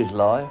there all his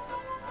life,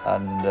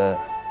 and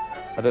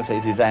I don't say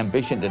it's his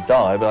ambition to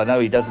die, but I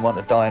know he doesn't want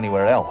to die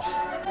anywhere else.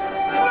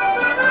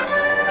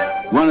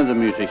 One of the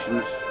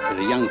musicians was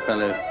a young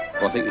fellow,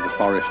 I think he was a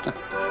forester,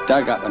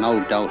 dug up an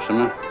old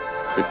dulcimer,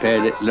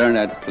 repaired it, learned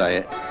how to play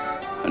it.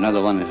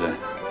 Another one is an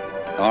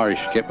Irish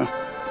skipper.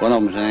 One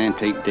of them is an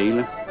antique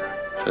dealer.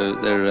 So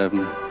they're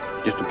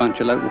just a bunch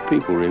of local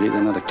people, really.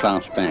 They're not a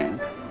class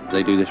band.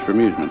 They do this for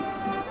amusement.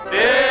 Still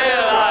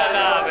I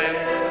love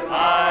him,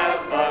 I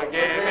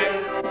forgive him,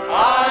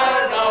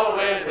 I'll go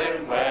with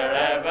him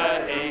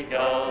wherever he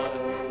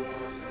goes.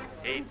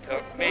 He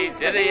took me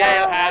to the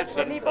alehouse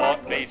and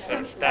bought me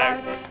some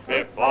stout.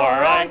 Before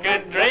I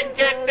could drink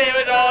it, he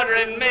was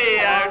ordering me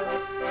out.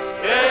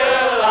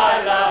 Still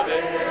I love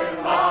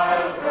him,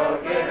 I'll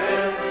forgive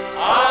him,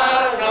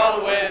 I'll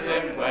go with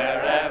him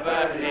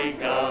wherever he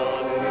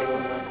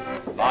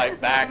goes. My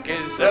back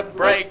is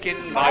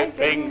a-breaking, my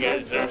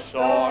fingers are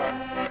sore.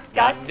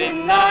 Got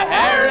in the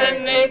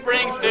herring he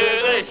brings to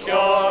the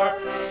shore.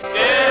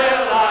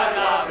 Still I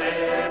love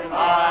him,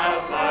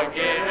 I'll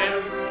forgive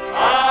him,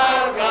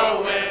 I'll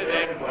go with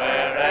him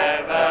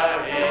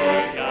wherever he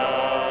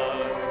goes.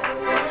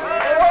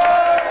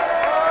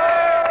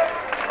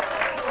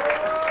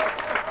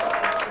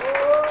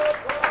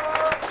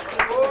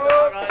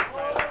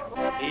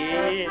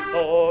 He's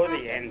for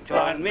the end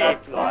on me,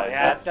 fly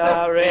at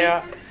the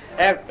rear.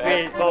 F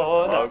is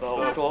for the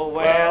boat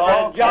where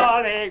the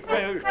jolly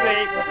crew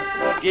sleep.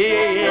 G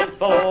is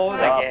for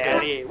the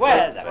galley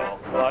where the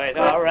folk ride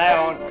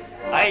around.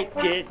 H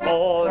is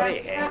for the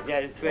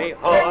engines we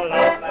haul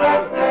up.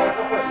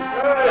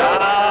 So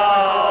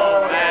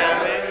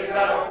merry,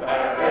 so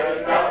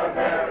merry, so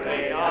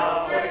merry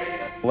are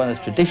we. One of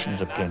the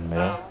traditions of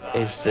Pinmill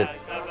is that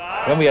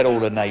when we had all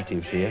the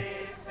natives here,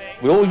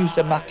 we all used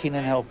to muck in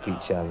and help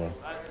each other.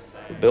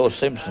 Bill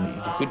Simpson,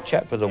 he's a good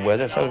chap for the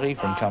weather, so's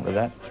Ephraim come to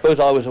that. Suppose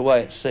I was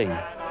away at sea,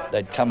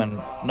 they'd come and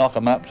knock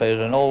 'em up, say there's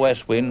a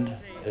northwest wind,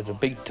 there's a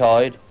big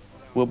tide,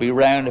 we'll be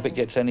round if it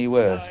gets any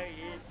worse.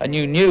 And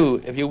you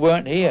knew, if you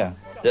weren't here,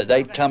 that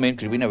they'd come in,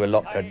 because we never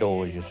locked our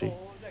doors, you see.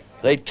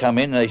 They'd come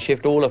in, they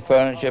shift all the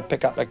furniture,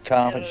 pick up the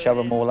carpet, shove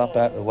them all up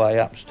out the way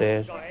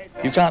upstairs.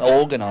 You can't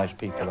organise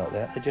people like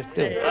that, they just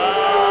do it.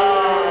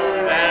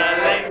 Oh,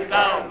 merrily,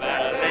 so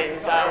merrily,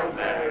 so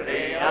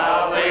merrily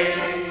are we.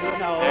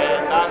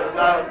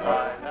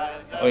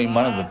 I mean,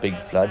 one of the big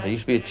floods, there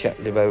used to be a chap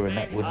live over in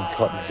that wooden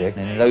cottage there,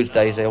 and in those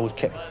days they always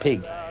kept a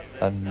pig.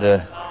 And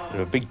there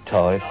was a big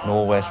tide,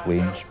 northwest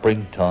wind,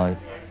 spring tide,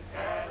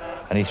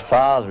 and his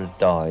father had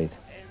died.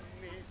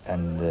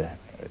 And the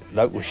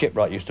local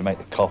shipwright used to make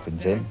the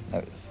coffins in.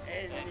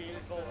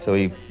 So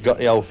he got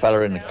the old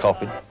fella in the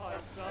coffin,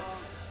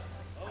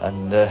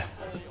 and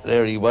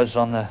there he was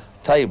on the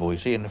table, you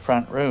see, in the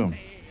front room.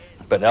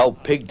 But the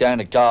old pig down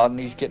the garden,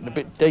 he's getting a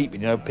bit deep,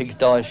 and you know, pigs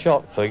die of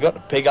shock. So he got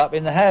the pig up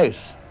in the house.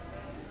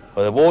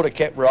 Well, the water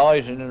kept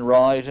rising and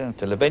rising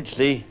until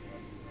eventually,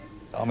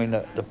 I mean,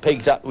 the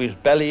pig's up to his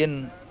belly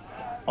and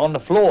on the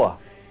floor.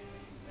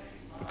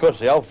 Because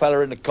the old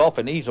fella in the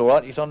coffin, he's all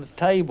right, he's on the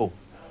table.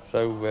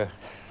 So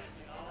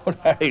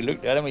Harry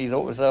looked at him and he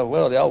thought to himself,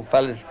 well, the old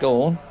fella's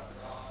gone.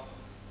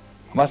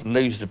 Mustn't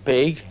lose the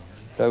pig.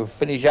 So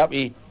finish up,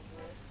 he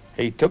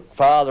took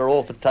father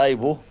off the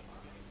table,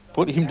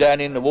 put him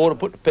down in the water,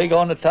 put the pig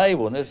on the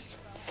table, and this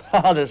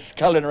father's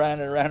sculling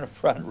around and around the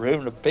front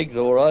room, the pig's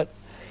all right.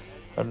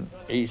 And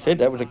he said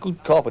that was a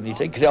good cop, and he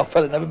said, because the old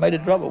fella never made a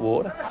drop of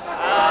water.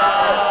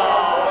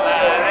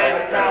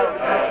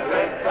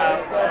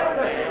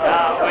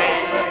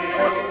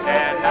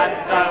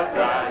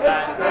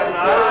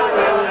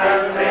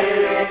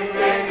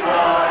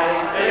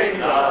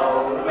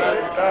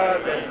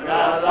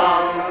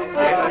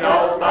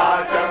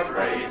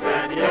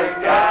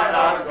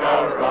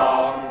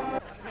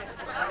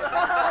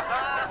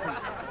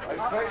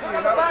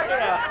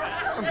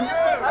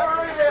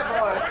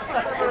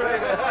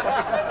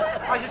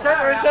 I should take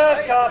the reserve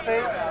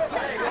coffee.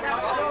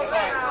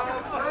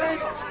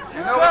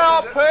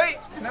 Ta-ra, Pete!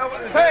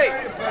 Pete!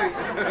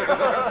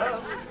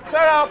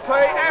 Ta-ra,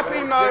 Pete!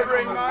 Happy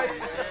motoring, mate!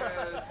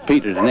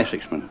 Peter's an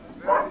Essexman.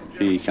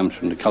 He comes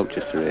from the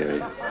Colchester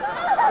area.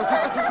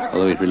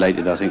 Although he's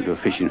related, I think, to a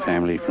fishing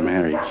family from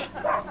Harwich.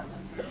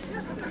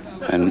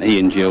 And he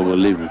and Jill will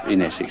live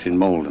in Essex, in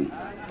Malden.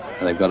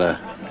 They've got a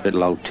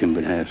little old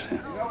timbered house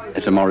there.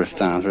 It's a Morris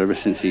dancer ever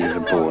since he was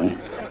born.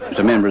 He's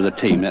a member of the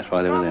team, that's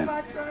why they were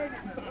there.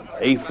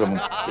 Ephraim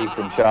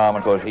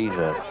Sharman, of course, he's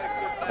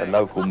a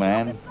local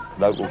man,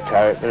 local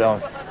character.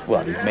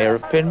 Well, he's mayor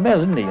of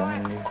Pinmill, isn't he? I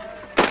mean,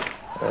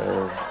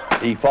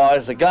 he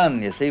fires the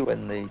gun, you see,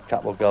 when the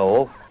couple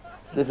go off.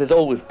 This has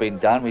always been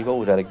done. We've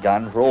always had a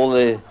gun for all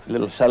the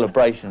little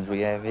celebrations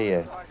we have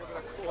here.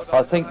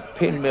 I think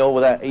Pinmill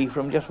without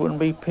Ephraim just wouldn't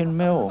be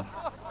Pinmill.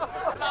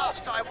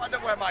 Last I wonder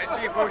when my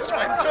seafood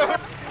swim too.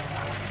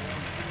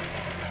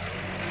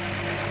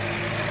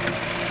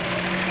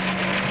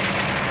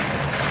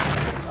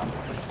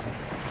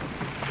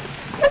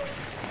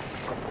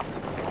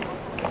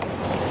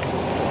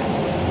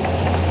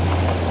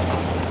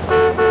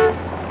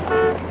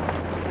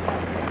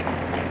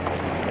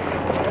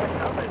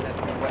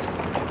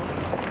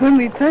 When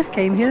we first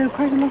came here, there were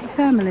quite a lot of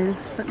families,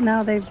 but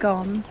now they've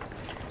gone.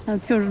 Now,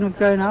 children have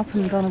grown up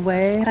and gone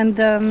away, and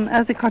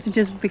as the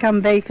cottages have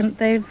become vacant,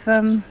 they've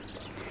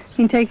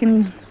been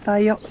taken by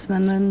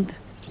yachtsmen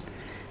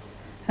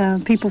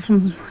and people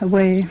from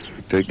away.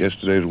 Take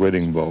yesterday's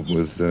wedding, Bob,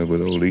 with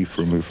old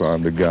Ephraim who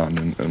found a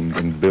gun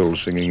and Bill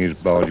singing his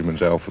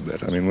bargeman's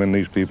alphabet. I mean, when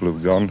these people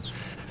have gone,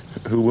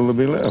 who will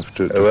there be left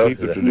to keep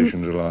the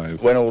traditions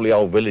alive? When all the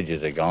old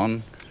villages are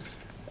gone,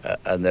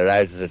 and their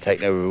houses are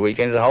taken over the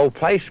weekends, the whole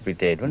place would be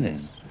dead, wouldn't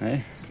it?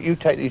 Eh? You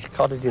take these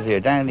cottages here,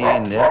 down the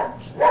end there,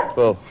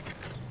 well,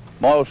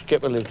 my old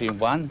skipper lived in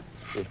one,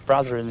 his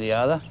brother in the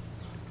other,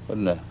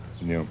 wasn't there?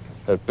 Yeah.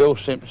 There's Bill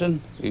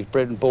Simpson, he's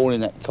bred and born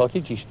in that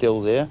cottage, he's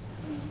still there,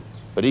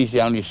 but he's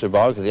the only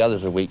survivor because the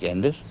others are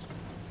weekenders.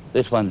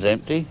 This one's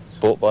empty,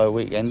 bought by a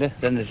weekender,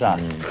 then there's us.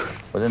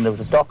 But then there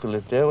was a docker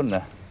lived there, wasn't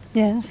there?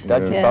 Yes.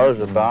 Dudley Burroughs,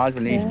 the barge,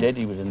 and he's dead,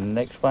 he was in the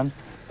next one.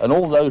 And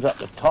all those up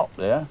the top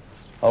there,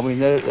 I mean,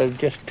 they're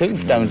just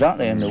tombstones, aren't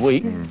they, in the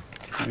week?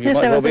 You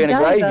might as well be in a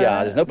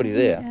graveyard, there's nobody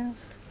there. Yes.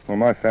 Well,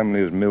 my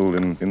family is milled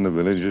in the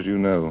village, as you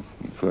know,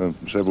 for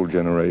several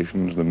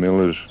generations. The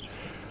mill is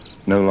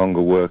no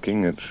longer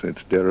working,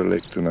 it's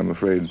derelict, and I'm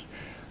afraid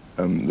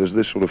there's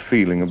this sort of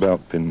feeling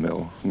about Pin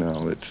Mill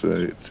now.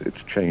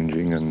 It's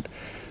changing, and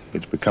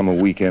it's become a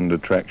weekend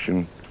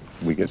attraction.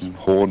 We get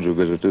hordes of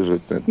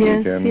visitors at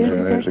weekends.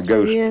 It's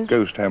a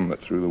ghost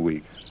hamlet through the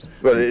week.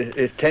 Well,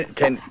 it's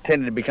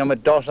tended to become a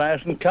doss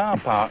house and car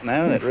park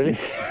now, isn't it,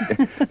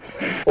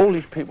 really? All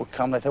these people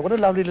come, they say, what a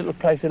lovely little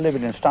place to live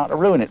in, and start to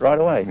ruin it right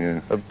away.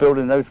 Yeah. Of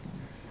building those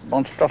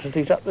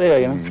monstrosities up there,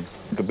 you know.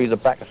 Could be the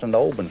back of St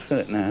Albans,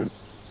 couldn't it, now?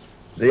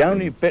 The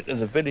only bit of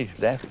the village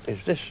left is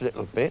this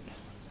little bit,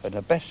 and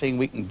the best thing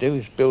we can do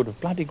is build a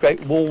bloody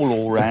great wall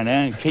all round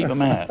there and keep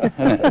them out,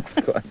 isn't it? That's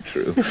quite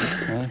true.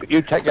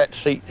 You take that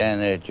seat down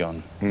there,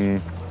 John.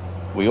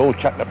 We all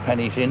chuck the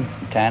pennies in,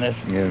 tanners,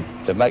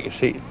 to make a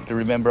seat to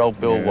remember old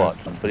Bill Watts,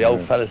 for the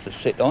old fellas to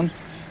sit on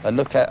and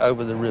look out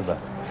over the river.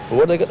 But what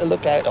have they got to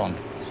look out on?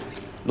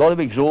 A lot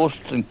of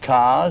exhausts and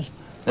cars.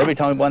 And every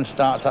time one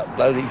starts up,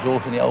 blow the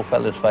exhaust in the old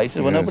fellas'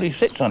 faces, well, nobody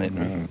sits on it.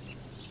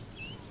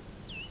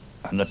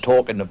 And the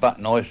talk and the butt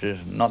noise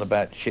is not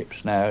about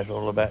ships now, it's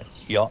all about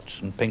yachts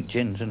and pink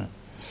gins, isn't it?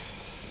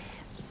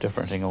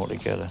 Different thing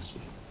altogether.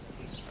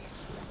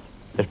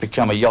 It's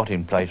become a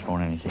yachting place more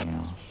than anything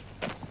else.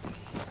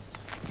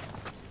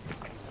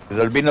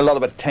 There's been a lot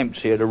of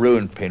attempts here to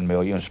ruin Pin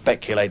Mill. You know,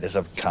 speculators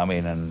have come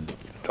in and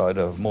tried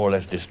to more or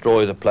less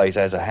destroy the place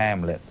as a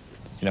hamlet.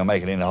 You know,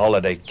 making it a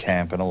holiday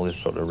camp and all this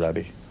sort of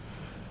rubbish.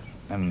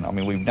 And, I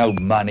mean, we've no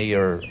money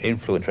or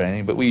influence or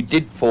anything, but we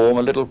did form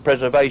a little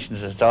preservation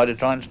society to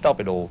try and stop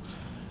it all.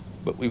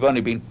 But we've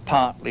only been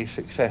partly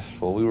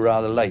successful. We were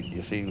rather late,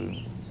 you see.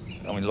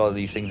 I mean, a lot of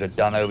these things are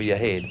done over your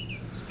head.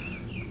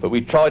 But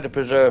we tried to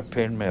preserve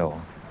Pin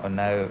Mill, and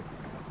now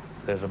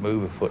there's a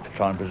move afoot to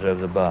try and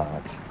preserve the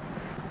barge.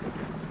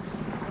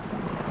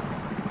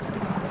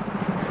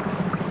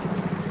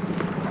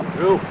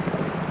 Drew.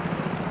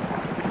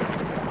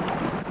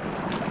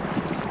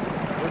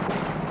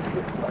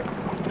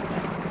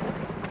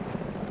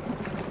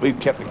 We've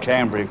kept the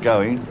Cambria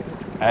going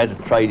as a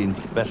trading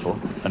vessel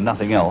and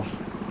nothing else.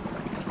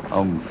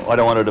 I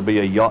don't want her to be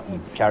a yacht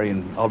and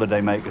carrying holiday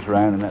makers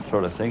around and that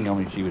sort of thing. I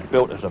mean, she was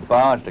built as a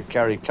barge to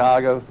carry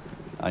cargo,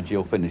 and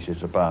she'll finish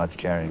as a barge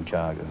carrying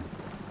cargo.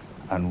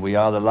 And we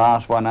are the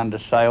last one under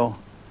sail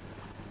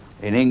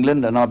in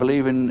England, and I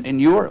believe in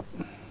Europe.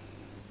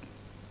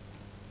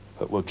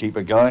 But we'll keep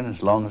her going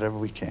as long as ever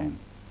we can.